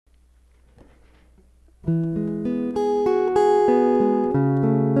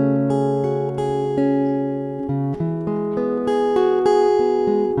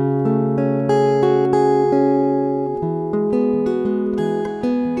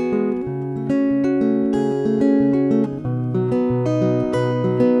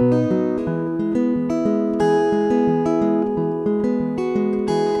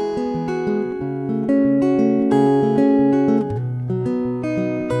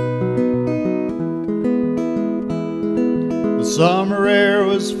The summer air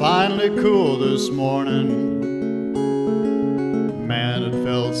was finally cool this morning. Man, it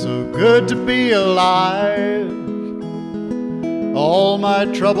felt so good to be alive. All my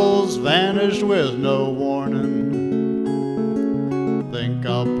troubles vanished with no warning. Think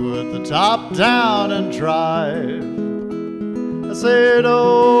I'll put the top down and drive. I said,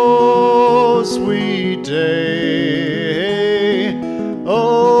 oh, sweet day.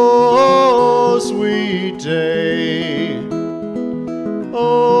 Oh, sweet day.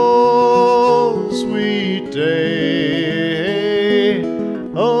 Oh, sweet day.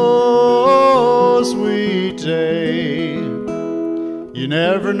 Oh, sweet day. You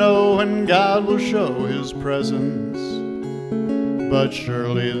never know when God will show his presence, but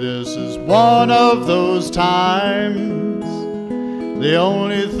surely this is one of those times. The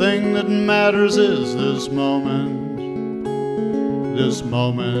only thing that matters is this moment. This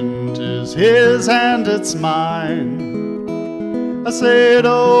moment is his and it's mine. I said,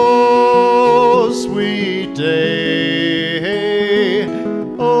 oh, sweet day.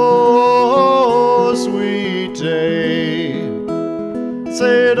 Oh, sweet day. I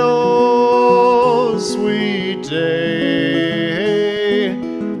said, oh, sweet day.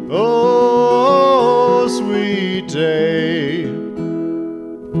 Oh, sweet day.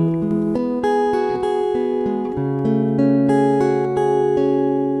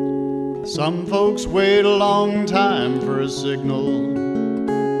 Some folks wait a long time for a signal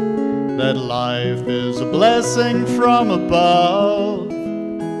that life is a blessing from above.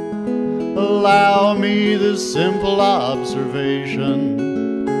 Allow me this simple observation: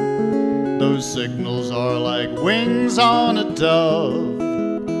 those signals are like wings on a dove.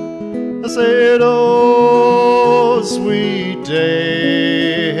 I said, oh, sweet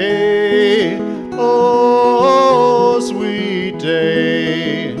day. Oh, sweet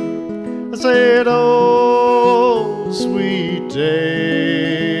day. I said, oh, sweet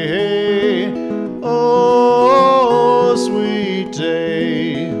day. Oh, sweet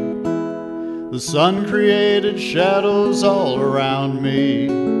day. The sun created shadows all around me,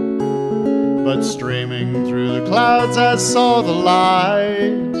 but streaming through the clouds I saw the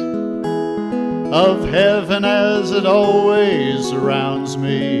light of heaven as it always surrounds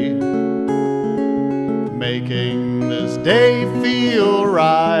me, making this day feel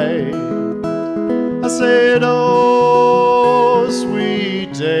right. I said, oh,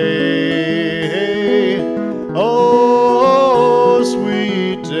 sweet day. Oh,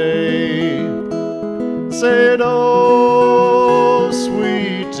 sweet day. I said, oh,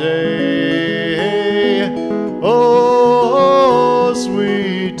 sweet day. Oh,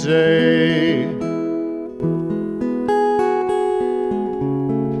 sweet day.